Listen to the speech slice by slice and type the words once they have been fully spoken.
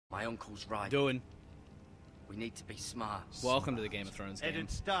My uncle's right. Doing. We need to be smart. Welcome to the Game of Thrones game. Eddard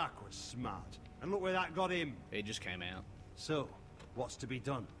Stark was smart. And look where that got him. It just came out. So, what's to be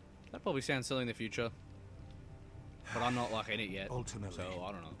done? That probably sounds silly in the future. But I'm not like in it yet. Ultimately, so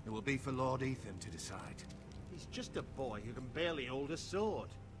I don't know. It will be for Lord Ethan to decide. He's just a boy who can barely hold a sword.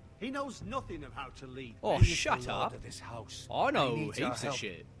 He knows nothing of how to lead. Oh, He is shut the lord up. of this house. I know He needs our heaps of help.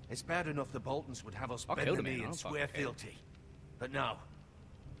 shit. It's bad enough the Boltons would have us I bend killed the him, man. knee I and don't swear fucking care. fealty. But now,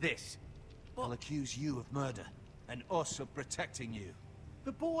 this. I'll accuse you of murder, and us of protecting you.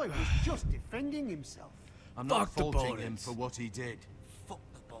 The boy was just defending himself. I'm not Fuck the faulting him Boltons. for what he did. Fuck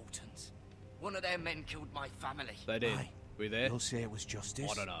the Boltons. One of their men killed my family. They did. Aye. We there? They'll say it was justice.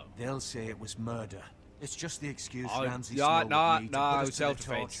 I don't know. They'll say it was murder. It's just the excuse Oh, Ramsay yeah, Snow would need to put us to the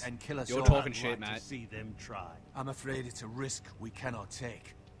self-defense. torch and kill us You're all. talking I'd shit, like mate. to see them try. I'm afraid it's a risk we cannot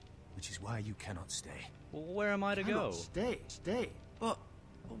take, which is why you cannot stay. Well, where am I to Cannot go? Stay. But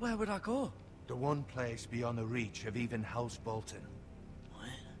where would I go? The one place beyond the reach of even House Bolton.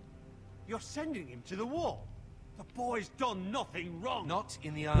 You're sending him to the wall. The boy's done nothing wrong. Not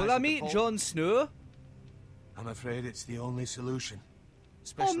in the eyes Will I of the meet Boltons. Jon Snow? I'm afraid it's the only solution.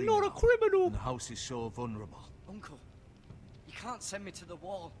 Especially I'm not now, a criminal. when the house is so vulnerable. Uncle, you can't send me to the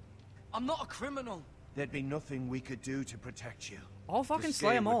wall. I'm not a criminal. There'd be nothing we could do to protect you. I'll fucking To slay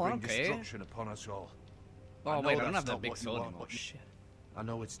stay them would all, I bring don't care. destruction upon us all. Oh, know wait, I don't that's have that not big what you sword want, anymore. but you- Shit. I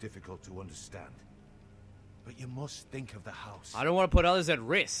know it's difficult to understand. But you must think of the house. I don't want to put others at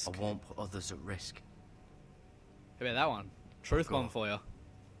risk. I won't put others at risk. How about that one? Truth Go. bomb for you.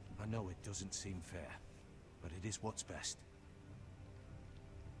 I know it doesn't seem fair, but it is what's best.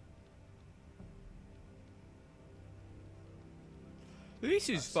 This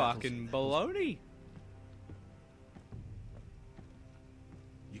is settles fucking it. baloney.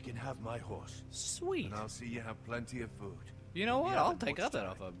 You can have my horse, Sweet. and I'll see you have plenty of food. You know what? You I'll haven't take much up that time.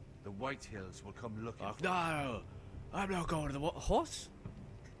 off him. The White Hills will come looking for you. No, I'm not going to the horse.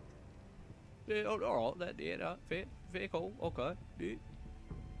 Yeah, all right. That no, fair call. Okay, yeah.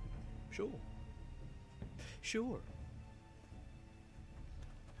 Sure.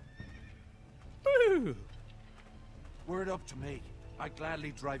 Woo! Were it up to me, I'd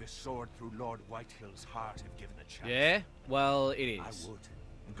gladly drive a sword through Lord Whitehill's heart if given a chance. Yeah. Well, it is. I would.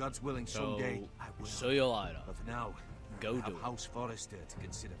 And God's willing, So, someday I will. see you later. But for now, Go I do have it. House Forrester to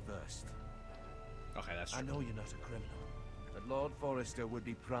consider first. Okay, that's I true. know you're not a criminal, but Lord Forrester would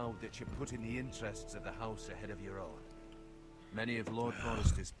be proud that you're putting the interests of the house ahead of your own. Many of Lord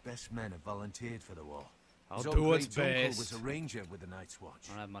Forrester's best men have volunteered for the war. I'll His do old what's great uncle was best. a ranger with the Night's Watch,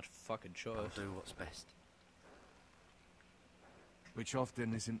 I don't have much fucking choice. I'll do what's best. which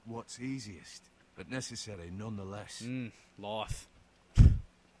often isn't what's easiest, but necessary nonetheless. Life.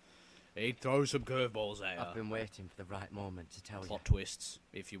 He'd throw some curveballs at I've you. been waiting for the right moment to tell Plot twists,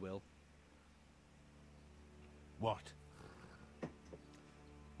 if you will. What?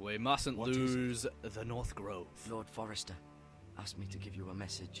 We mustn't What is lose the North Grove. you. Lord Forrester asked me to give you a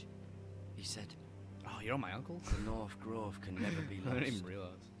message. He said, Oh, you're my uncle? the North Grove can never be I lost. didn't even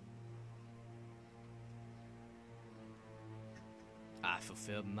realise. I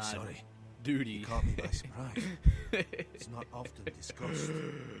fulfilled my Sorry, duty. you caught me by surprise. It's not often discussed,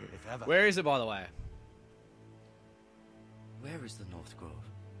 if ever. Where is it, by the way? Where is the North Grove?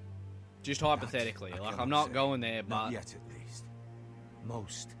 Just hypothetically. I Like, cannot I'm not say. going there, Not but... yet, at least.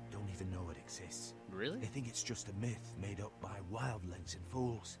 Most don't even know it exists. Really? They think it's just a myth made up by wildlings and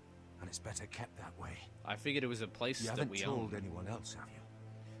fools, and it's better kept that way. I figured it was a place You that haven't we told own. anyone else, have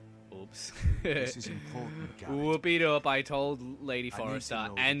you? Oops. This is important, Gared. Whoop it up, I told Lady to Forrester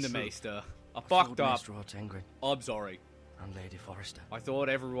know the and the truth. Maester. I I've fucked told up. Maester Ortengren I'm sorry. and Lady Forrester. I thought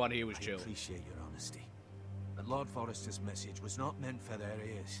everyone here was I chill. appreciate your honesty. But Lord Forrester's message was not meant for their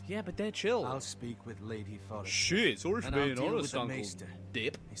ears. Yeah, but they're chill. I'll speak with Lady Forrester. Shit, sorry for And I'll being deal with honest, the Uncle Maester.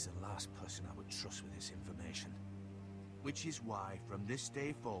 Dip. He's the last person I would trust with this information. Which is why, from this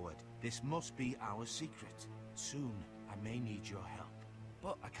day forward, this must be our secret. Soon, I may need your help.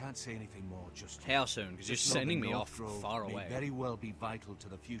 But I can't say anything more just yet. How soon? Because you're Just know sending the me North off Grove far may away. very well be vital to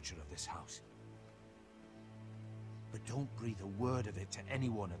the future of this house. But don't breathe a word of it to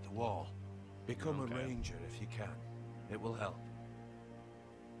anyone at the wall. Become Okay. a ranger if you can. It will help.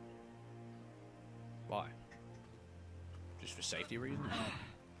 Why? Just for safety reasons?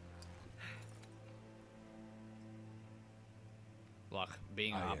 Like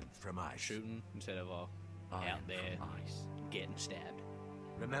being up, Iron from ice. shooting instead of Iron out there from ice. getting stabbed.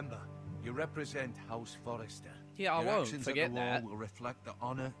 Remember, you represent House Forrester. Yeah, I Your won't actions forget at the wall that. will reflect the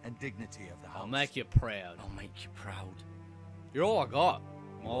honor and dignity of the house. I'll make you proud. I'll make you proud. You're all I got.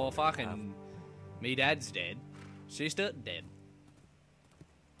 Well, fucking, me dad's dead. Sister dead.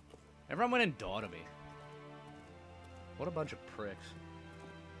 Everyone went and died of me. What a bunch of pricks.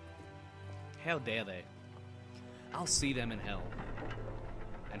 How dare they? I'll see them in hell.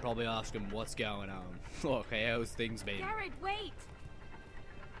 And probably ask them what's going on. Okay, how's things been? Gared, wait!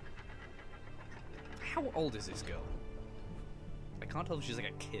 How old is this girl? I can't tell if she's like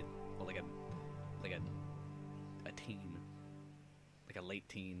a kid or like a teen, like a late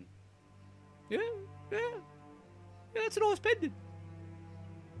teen. Yeah, that's an nice pendant.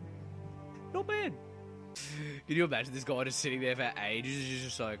 Not bad. Can you imagine this guy just sitting there for ages? He's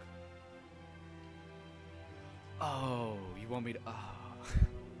just like, oh, you want me to?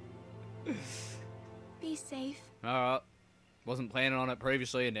 Oh. Be safe. All right. Wasn't planning on it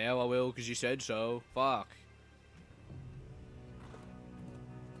previously, and now I will because you said so. Fuck.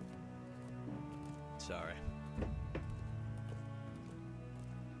 Sorry.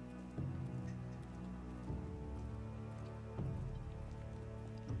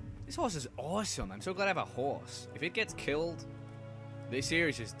 This horse is awesome. I'm so glad I have a horse. If it gets killed, this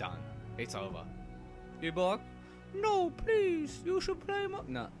series is done. It's over. You bark? No, please. You should play my...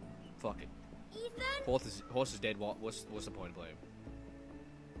 No. Fuck it. Ethan? Horse is dead. What's the point of playing?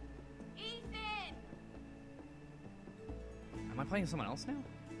 Ethan! Am I playing someone else now?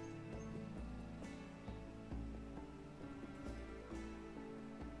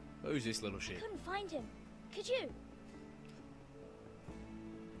 Who's this little shit? Couldn't find him. Could you?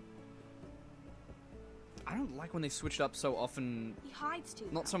 I don't like when they switch it up so often. He hides too.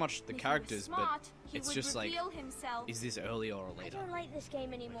 Not so much the If he characters, was smart, but he it's would just like, reveal himself. is this earlier or later? I don't like this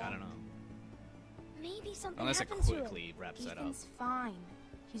game anymore. I don't know. Maybe something Unless it happened to him. quickly wraps that up. Ethan's fine.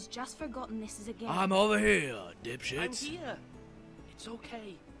 He's just forgotten this is a game. I'm over here, I'm dipshits. here. It's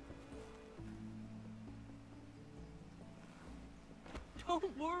okay.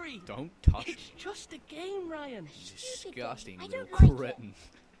 Don't worry. Don't touch me. It's just a game, Ryan. Disgusting I little don't like cretin.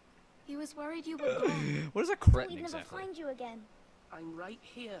 He was worried you were gone. What is a Thought cretin we'd never exactly? find you again. I'm right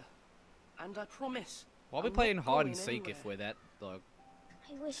here. And I promise. Why are we I'm playing not hide and going seek anywhere. if we're that like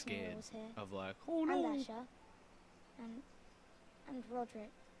I wish Mira scared was here. of like, oh And no? Asher. And Roderick.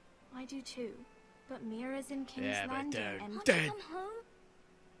 I do too. But Mira's in King's Yeah, but Landing they're and... dead. Come home?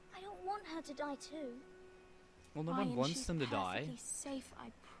 I don't want her to die too. Well, no Ryan, one wants she's them to die. perfectly safe, I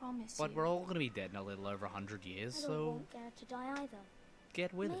promise But you. we're all gonna be dead in a little over 100 years, I don't so want Gared to die either.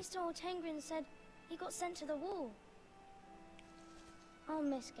 get with it. Maester Ortengrin said he got sent to the wall. I'll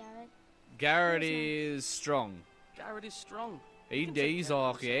miss Gared. Gared Who's is strong. Jared is strong. He's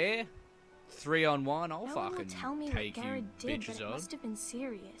like, yeah, 3-on-1. I'll No one will fucking tell me what take you Gared did, but bitches it on. must have been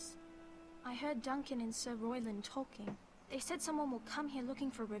serious. I heard Duncan and Sir Royland talking. They said someone will come here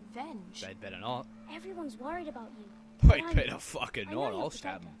looking for revenge. They'd better not. Everyone's worried about you. They'd I better know. fucking I know not. you'll I'll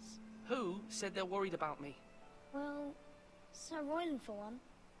stab protect them. us. Who said they're worried about me? Well, Sir Royland for one.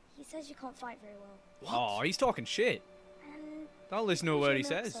 He says you can't fight very well. Oh, he's talking shit. And Don't listen to a he's word your he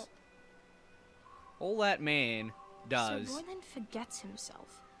says. milksop. All that man does Sir Royland forgets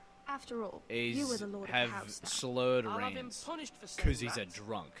himself. After all, is you were the lord have of the house now. slurred I'll have him reins punished for saying because he's a that.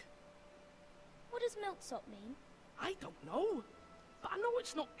 drunk. What does milksop mean? I don't know. But I know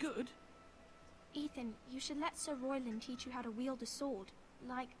it's not good. Ethan, you should let Sir Royland teach you how to wield a sword.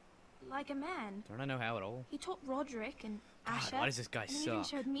 Like a man. Don't I know how at all? He taught Roderick and God, Asher. why does this guy and he even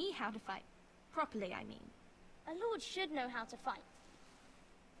suck? showed me how to fight. Properly, I mean. A lord should know how to fight.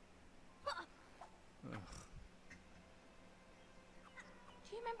 Ugh.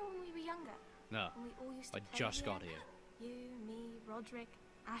 Do you remember when we were younger? No, When we all used to I play just here? got here. You, me, Roderick,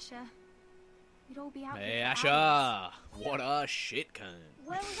 Asher. We'd all be out Hey, here for hours. Asher! What a shit cone.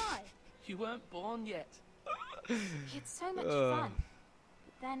 Where was I? You weren't born yet. We had so much Ugh. fun.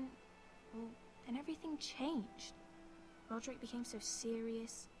 But then everything changed. Roderick became so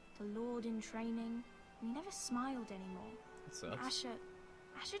serious, the lord in training, and he never smiled anymore. That And sucks.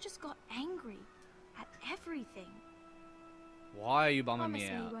 Asher just got angry at everything. Why are you bumming Promise me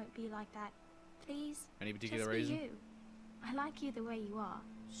me out? you won't be like that, please. Any particular Just reason? be you. I like you the way you are.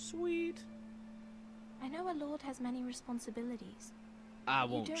 Sweet. I know a lord has many responsibilities. I You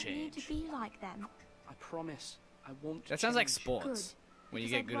won't don't need change. to be like them. I promise. I won't That sounds like change. sports. Good. When you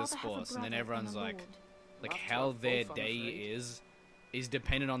because get I'd good at rather have a sports, and then brother everyone's than a like, lord. We'll have to how have their both, I'm day afraid. is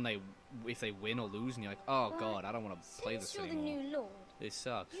dependent on if they win or lose, and you're like, oh Well, god, I don't want to play this Since you're anymore. the new lord, This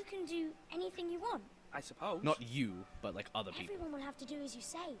sucks. you can do anything you want. I suppose. Not you, but like other people. Everyone will have to do as you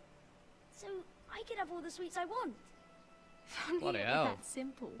say. So I could have all the sweets I want. If only Bloody it hell. were that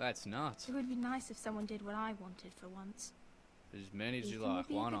simple. That's nuts. It would be nice if someone did what I wanted for once. As many as you Ethan would like.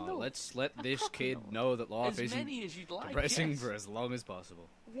 be a Why good not? lord. Let's let A this proper kid lord. know that life As isn't many as you'd like. depressing yes. for as long as possible.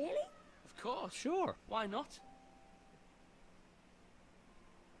 Really? Of course. Sure. Why not?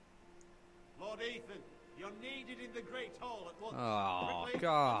 Lord Ethan, you're needed in the Great Hall at once. Oh, Quickly,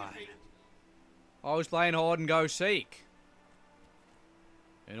 God. on your feet. I was playing hide and go seek.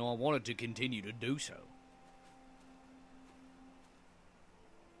 And I wanted to continue to do so.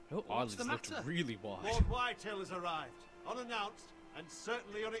 Her eyelids the looked matter? really wide. Lord Whitehill has arrived, unannounced and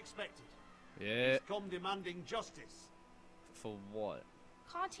certainly unexpected. Yeah, He's come demanding justice. for what?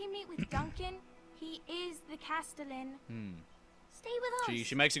 Can't he meet with Duncan? He is the Castellan. Stay with us.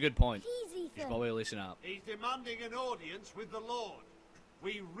 She makes a good point. Please, She's Ethan. probably listen up. He's demanding an audience with the Lord.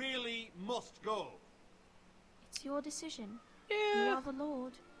 We really must go. It's your decision. Yeah. You are the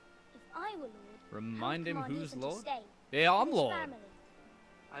Lord. If I were Lord, Remind him I would command who's Ethan to Lord? stay. Yeah, I'm His Lord. family.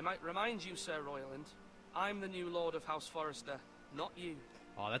 I might remind you, Sir Royland, I'm the new Lord of House Forrester, not you.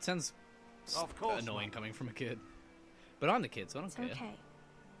 Oh, that sounds Of course annoying not. coming from a kid. But I'm the kid, so I don't It's care. okay.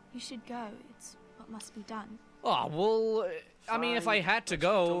 You should go. It's what must be done. Oh, well, I mean, if I Fine, had to let's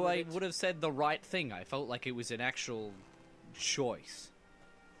go, get on with I it. would have said the right thing. I felt like it was an actual choice.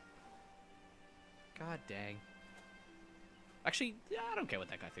 God dang. Actually, yeah, I don't care what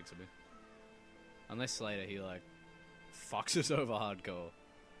that guy thinks of me. Unless later he, like, fucks us over hardcore.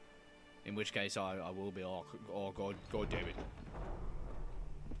 In which case I will be, oh God damn it.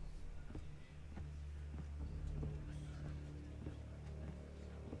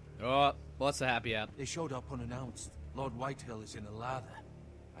 Oh, what's the happy app? They showed up unannounced. Lord Whitehill is in a lather.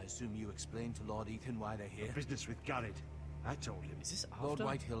 I assume you explained to Lord Ethan why they're here? Business with Gared. I told him. Is this Lord after?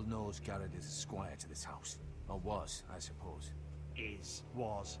 Whitehill knows Gared is a squire to this house. Or was, I suppose.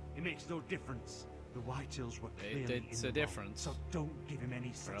 Was. It makes no difference. The Whitehills were clearly It's in a the wrong, difference. so don't give him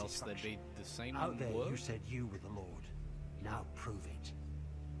any Or else they'd satisfaction. be the same Out there, word? you said you were the Lord. Now prove it.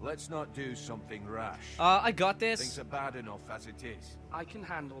 Let's not do something rash. I got Things this. are bad enough as it is. I can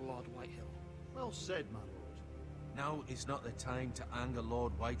handle Lord Whitehill. Well said, my lord. Now is not the time to anger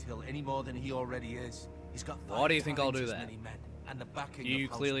Lord Whitehill any more than he already is. He's got Why do you 5 think I'll times do as that? many men, and the backing You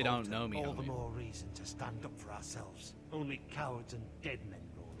of House clearly don't Bolton. know me, All the homie. more reason to stand up for ourselves. Only cowards and dead men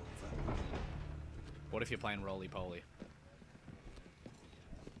roll over. What if you're playing roly-poly?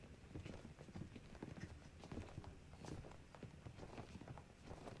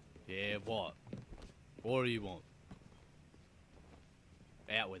 Yeah, what? What do you want?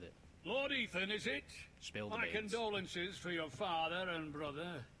 Out with it. Lord Ethan, is it? Spill the My beans. condolences for your father and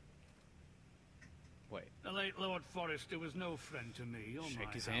brother. Wait, The late Lord Forrester was no friend to me or my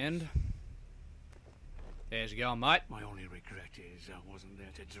shake his house. hand. There's you going, mate. My only regret is I wasn't there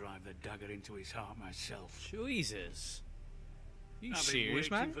to drive the dagger into his heart myself. Jesus. You I've been serious,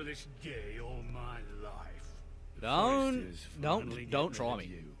 waiting man? for this day all my life. The Don't, Forresters finally don't get try rid of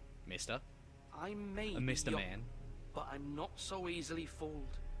me, you. mister. I may And be Mr. young, Man. but I'm not so easily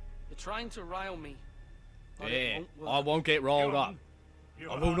fooled. You're trying to rile me. But it Yeah, won't work. I won't get rolled Young? up. You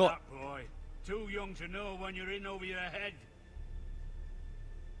I are will not. that boy. Too young to know when you're in over your head.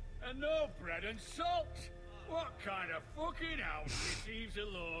 And no bread and salt. What kind of fucking house receives a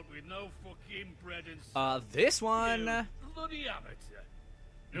lord with no fucking bread and salt? This one. You bloody amateur.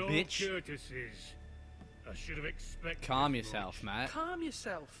 No Bitch. courtesies. I should have expected. Calm as yourself, much. mate. Calm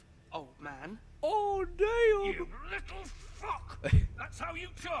yourself, old man. Oh, damn. You little fuck! That's how you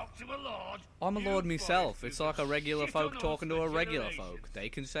talk to a lord. I'm a You lord myself. Forresters It's like a have regular shit folk on us talking to for a regular generations. folk. They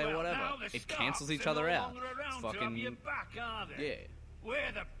can say Well, whatever. now the It Starks cancels each are other no out. longer around It's to have fucking you back, are they? yeah.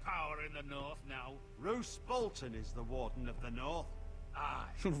 We're the power in the north now. Roose Bolton is the Warden of the North. Aye.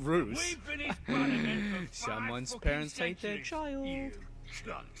 Roose. We've been his bannermen for 5 Someone's fucking parents hate their centuries, child. You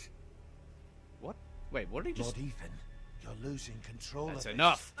cunt. What? Wait, what did he just? Lord Ethan, you're losing control That's of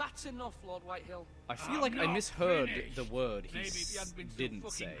enough. That's enough, Lord Whitehill. I feel I'm like I not misheard finished. the word he Maybe if you hadn't been so didn't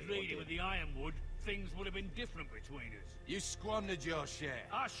fucking say. Or greedy with did. the ironwood, things would have been different between us. You squandered your share.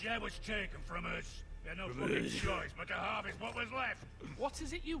 Our share was taken from us. We had no fucking choice but to harvest what was left. What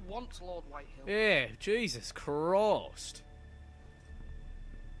is it you want, Lord Whitehill? Yeah, Jesus Christ.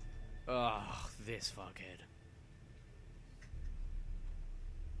 Ugh, this fuckhead.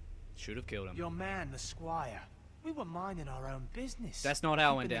 Should have killed him. Your man, the squire. We were minding our own business. That's not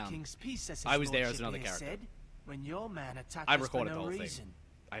how it went Keeping down. The king's peace, as his I was there as lordship another here character. Said, when your man attacked I us for recorded no the whole thing. reason.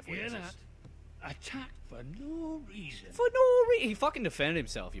 I have Hear witnesses. that? Attacked for no reason. For no reason. He fucking defended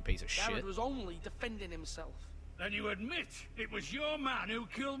himself, you piece of Gared shit. was only defending himself. Then you admit it was your man who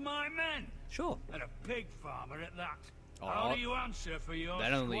killed my men. Sure. And a pig farmer at that. Oh, How do you answer for your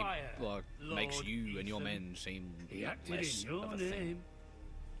That only squire, like, makes Lord you and your Ethan? men seem He acted less in your of a thing. name.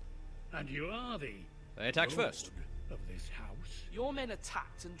 And you are the They attacked lord first. of this house. Your men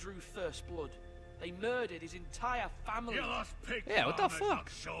attacked and drew first blood. They murdered his entire family. You lost pig Yeah, what the farmers, not fuck?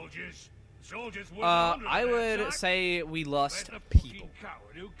 soldiers. Soldiers would I would say we lost Where's the people. fucking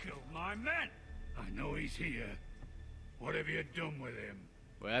coward who killed my men? I know he's here. What have you done with him?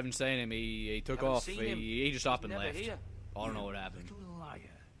 We haven't seen him. He took Haven't off. seen him. He just up and Never left. here. I don't know what happened. Little liar.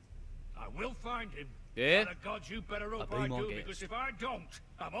 I will find him. Yeah? By the gods, you better hope be I my do, guest. because if I don't,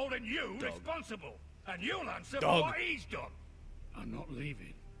 I'm holding you Dog. responsible. And you'll answer Dog. for what he's done. I'm not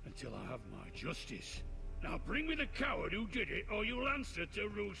leaving until I have my justice. Now bring me the coward who did it, or you'll answer to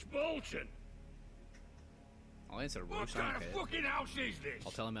Roose Bolton. I'll answer What Roose. I kind don't of care. fucking house is this?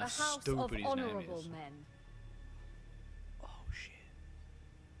 I'll tell him A how house of stupid his name honourable is. men. Oh shit.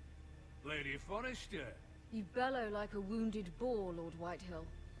 Lady Forrester. You bellow like a wounded boar, Lord Whitehill.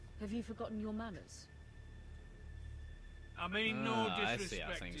 Have you forgotten your manners? I mean, no I see how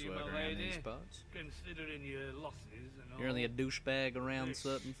disrespect things to you, work my around lady. these parts. Considering your losses and all. You're only a douchebag around This-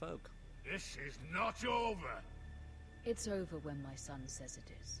 certain folk. This is not over. It's over when my son says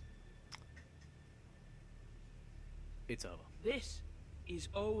it is. It's over. This is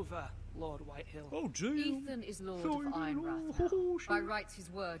over, Lord Whitehill. Oh, gee. Ethan is Lord of Ironrath now. By rights, his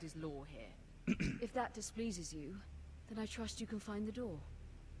word is law here. If that displeases you, then I trust you can find the door.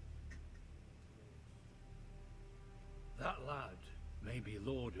 That lad may be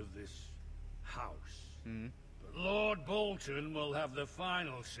lord of this house. Hmm. But Lord Bolton will have the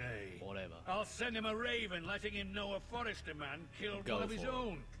final say. Whatever. I'll send him a raven letting him know a Forrester man killed Go one of his for it.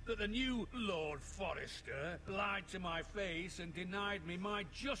 own. That the new Lord Forrester lied to my face and denied me my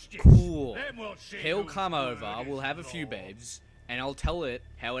justice. Cool. Then we'll see He'll whose come word over, is we'll have a few law. babes, and I'll tell it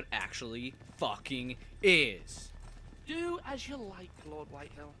how it actually fucking is. Do as you like, Lord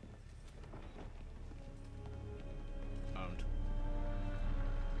Whitehill. Owned.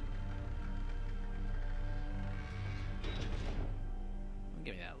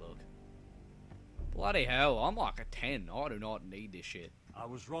 Give me that look. Bloody hell, I'm like a 10. I do not need this shit. I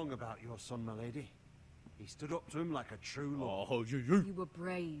was wrong about your son, my lady. He stood up to him like a true lord. Oh, you. You were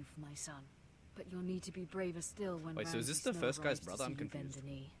brave, my son. But you'll need to be braver still when Wait, so is Ramsay this the Snow first guy's arrives to brother? I'm see you bend confused. a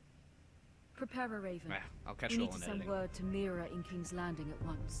knee. Prepare a raven. Nah, I'll catch We it need all to in send editing. word to Mira in King's Landing at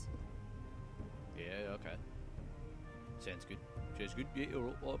once. Yeah, okay. Sounds good. Sounds good. Yeah,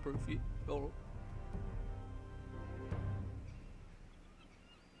 alright. I approve. Yeah, alright.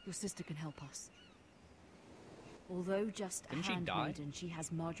 Your sister can help us. Although just a Didn't she die? handmaiden, she has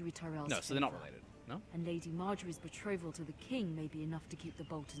Margaery Tyrell's No, so they're not favour. related. No? And Lady Margaery's betrothal to the king may be enough to keep the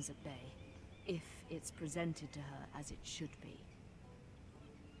Boltons at bay. If it's presented to her as it should be.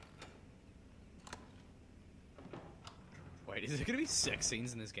 Wait, is there gonna be sex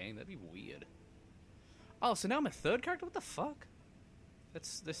scenes in this game? That'd be weird. Oh, so now I'm a third character? What the fuck?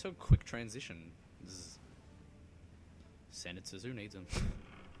 They're so quick transition. Zzz. Sentences, who needs them?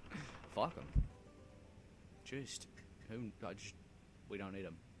 Fuck them. We don't need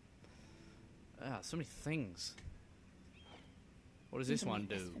them. Ah, so many things. What does this You can one make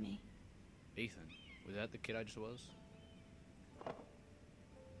do? this for me. Ethan. Was that the kid I just was?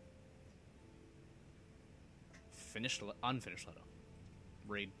 Unfinished letter.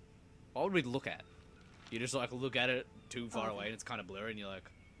 Read. What would we look at? You just like look at it too far Oh. away and it's kind of blurry and you're like,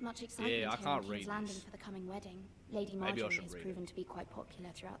 Much excitement Yeah, I here can't in read King's Landing this. for the coming wedding. Lady Maybe I Margaery should has read proven to be quite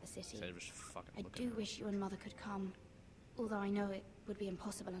popular throughout the city. instead of just fucking I looking do at wish you and Mother could come, although I know it would be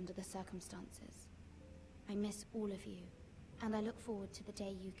impossible under the circumstances. I miss all of you, and I look forward to the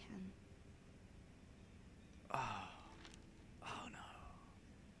day you can. Oh no.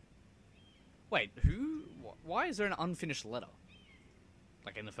 Wait, why is there an unfinished letter?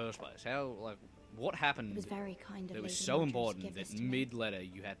 Like in the first place? How, like, what happened It was very kind of that was Lady so Margaery to important give that this to me. mid-letter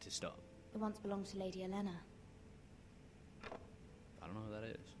you had to stop? It once belonged to Lady Elena. I don't know who that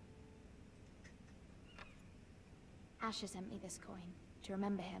is. Asher sent me this coin to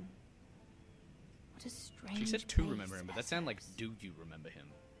remember him. What a strange She said to place, remember him, but that sounded like, Westeros. do you remember him?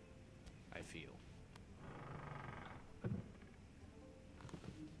 I feel.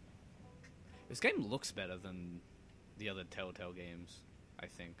 This game looks better than the other Telltale games, I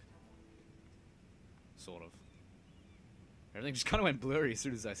think. Sort of. Everything just kind of went blurry as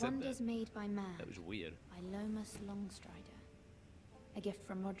soon as I said Wonders that. made by man. That was weird. By Lomas Longstrider. A gift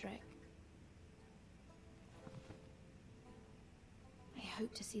from Roderick. I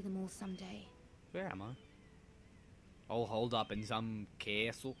hope to see them all someday. Where am I? All holed up in some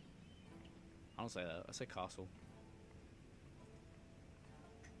castle. I don't say that. I say castle.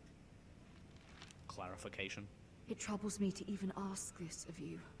 Clarification. It troubles me to even ask this of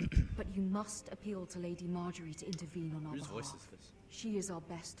you, but you must appeal to Lady Margaery to intervene on our Whose behalf. voice is this? She is our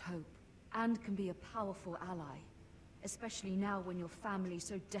best hope, and can be a powerful ally, especially now when your family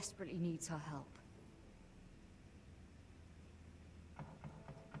so desperately needs her help.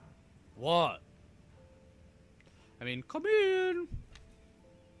 What? I mean, come in.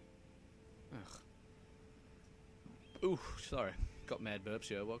 Ugh. Ooh, sorry. Got mad burps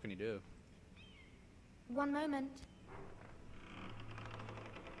here. What can you do? One moment.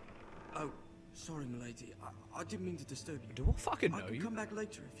 Oh, sorry, milady. I didn't mean to disturb you. Do I fucking know I can you? come back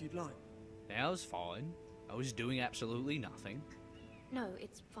later if you'd like. That was fine. I was doing absolutely nothing. No,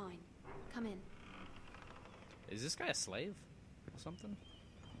 it's fine. Come in. Is this guy a slave or something?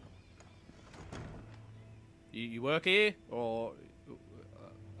 You work here, or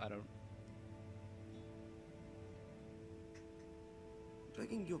I don't.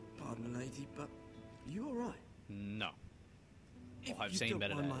 Begging your pardon, milady, but you all right? No. If I've you seen don't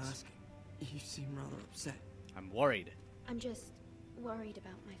better mind my days. asking, you seem rather upset. I'm worried. I'm just worried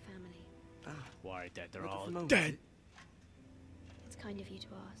about my family. Ah, Worried that they're not all for the moment, dead. It's kind of you to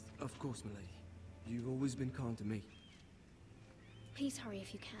ask. Of course, milady. You've always been kind to me. Please hurry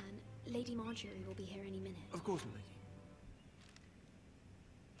if you can. Lady Margaery will be here any minute. Of course, milady.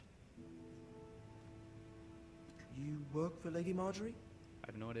 You work for Lady Margaery? I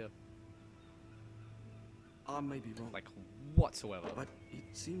have no idea. I may be wrong, Like, whatsoever. but it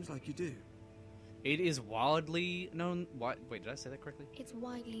seems like you do. It is wildly known. Wait, did I say that correctly? It's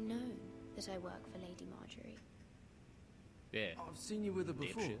widely known that I work for Lady Margaery. Yeah. I've seen you with her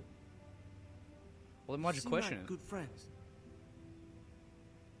before. Dipshit. Well, then why'd you Seem question like it? good friends.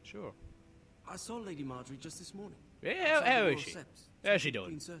 Sure. I saw Lady Margaery just this morning. Yeah, Outside the how Royal is she? Steps, How's she talking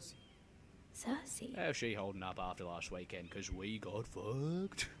doing? to Queen Cersei. Cersei? How's she holding up after last weekend? Because we got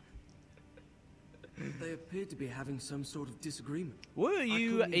fucked. They appeared to be having some sort of disagreement. Were I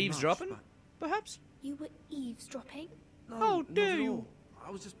you couldn't hear eavesdropping? much, Perhaps? You were eavesdropping? No, How not dare at you. all. I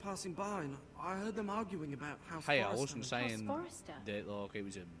was just passing by and I heard them arguing about House Hey, I Forrester wasn't and- saying Forrester? that like it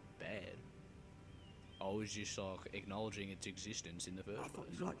was a bad. I was just like acknowledging its existence in the I first thought place.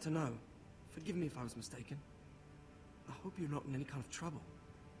 you'd like to know. Forgive me if I was mistaken. I hope you're not in any kind of trouble.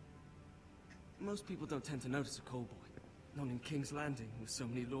 Most people don't tend to notice a call boy. Not in King's Landing with so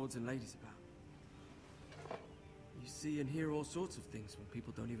many lords and ladies about. You see and hear all sorts of things when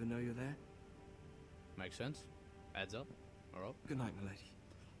people don't even know you're there. Makes sense. Adds up. Alright. Good night, milady.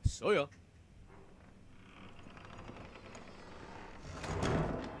 So ya.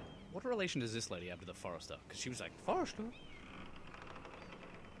 What relation does this lady have to the Forrester? Because she was like, Forrester?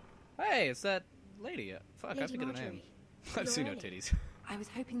 Hey, it's that lady. Fuck, I have to get a name. I've seen her titties. I was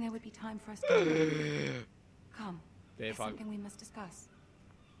hoping there would be time for us to... Come. Yeah, There's if I- something we must discuss.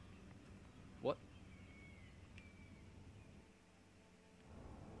 What?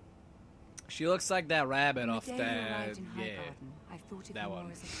 She looks like that rabbit From off the the... day you arrived in Yeah. Highgarden, I thought of that you one.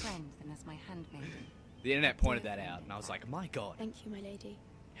 more as a friend than as my handmaiden. The internet pointed that out, and I was like, my god, Thank you, my lady.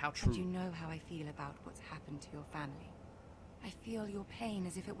 how true. And you know how I feel about what's happened to your family. I feel your pain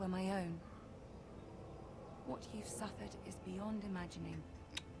as if it were my own. What you've suffered is beyond imagining. And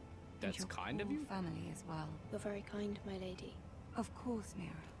That's your kind of whole you? family as well. You're very kind, my lady. Of course,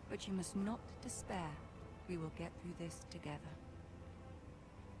 Mira, but you must not despair. We will get through this together.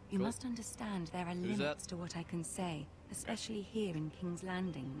 You Cool. must understand there are Who's limits that? to what I can say, especially here in King's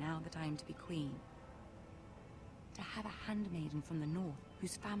Landing now that I am to be queen. To have a handmaiden from the north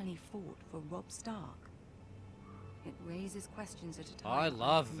whose family fought for Robb Stark. It raises questions at a time I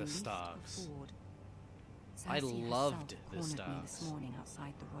love can the least Starks. afford. I Cersei loved herself the cornered me Starks. this morning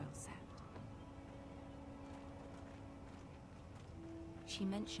outside the Royal Sept. She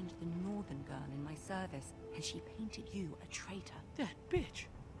mentioned the northern girl in my service, and she painted you a traitor. That bitch.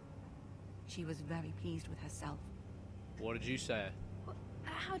 She was very pleased with herself. What did you say?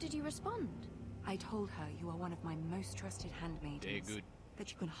 How did you respond? I told her you are one of my most trusted handmaidens. They're good.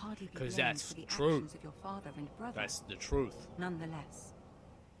 That you can hardly be 'Cause blamed that's for the true. actions of your father and brother. That's the truth. Nonetheless,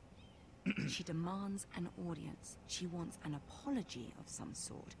 she demands an audience. She wants an apology of some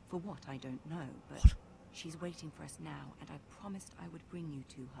sort. For what, I don't know, but What? she's waiting for us now, and I promised I would bring you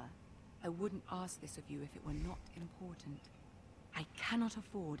to her. I wouldn't ask this of you if it were not important. I cannot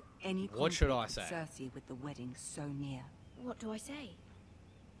afford any What should I conflict say? with Cersei with the wedding so near. What do I say?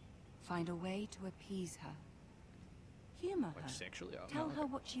 Find a way to appease her. Humor Like her. sexually? Oh, Tell no, her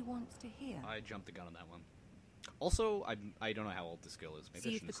okay. what she wants to hear. I jumped the gun on that one. Also, I don't know how old this girl is. Maybe I See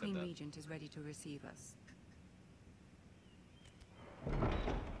if shouldn't the have said Queen that. Regent is ready to receive us.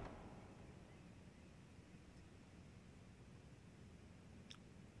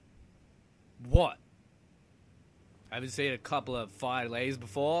 What? Haven't seen a couple of fire ladies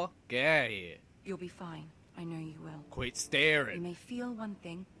before? Get out of here. You'll be fine. I know you will. Quit You staring. may feel one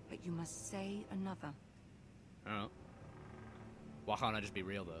thing, but you must say another. I don't know. Why can't I just be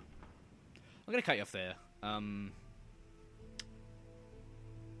real, though? I'm gonna cut you off there.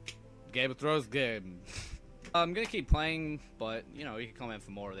 Game of Thrones game. I'm gonna keep playing, but you know, you can comment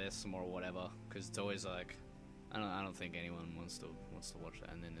for more of this, more whatever, because it's always like, I don't think anyone wants to watch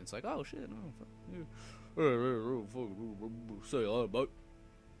that, and then it's like, oh shit, no, fuck you. Say hello, mate.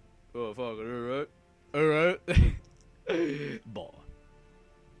 Oh fuck, alright.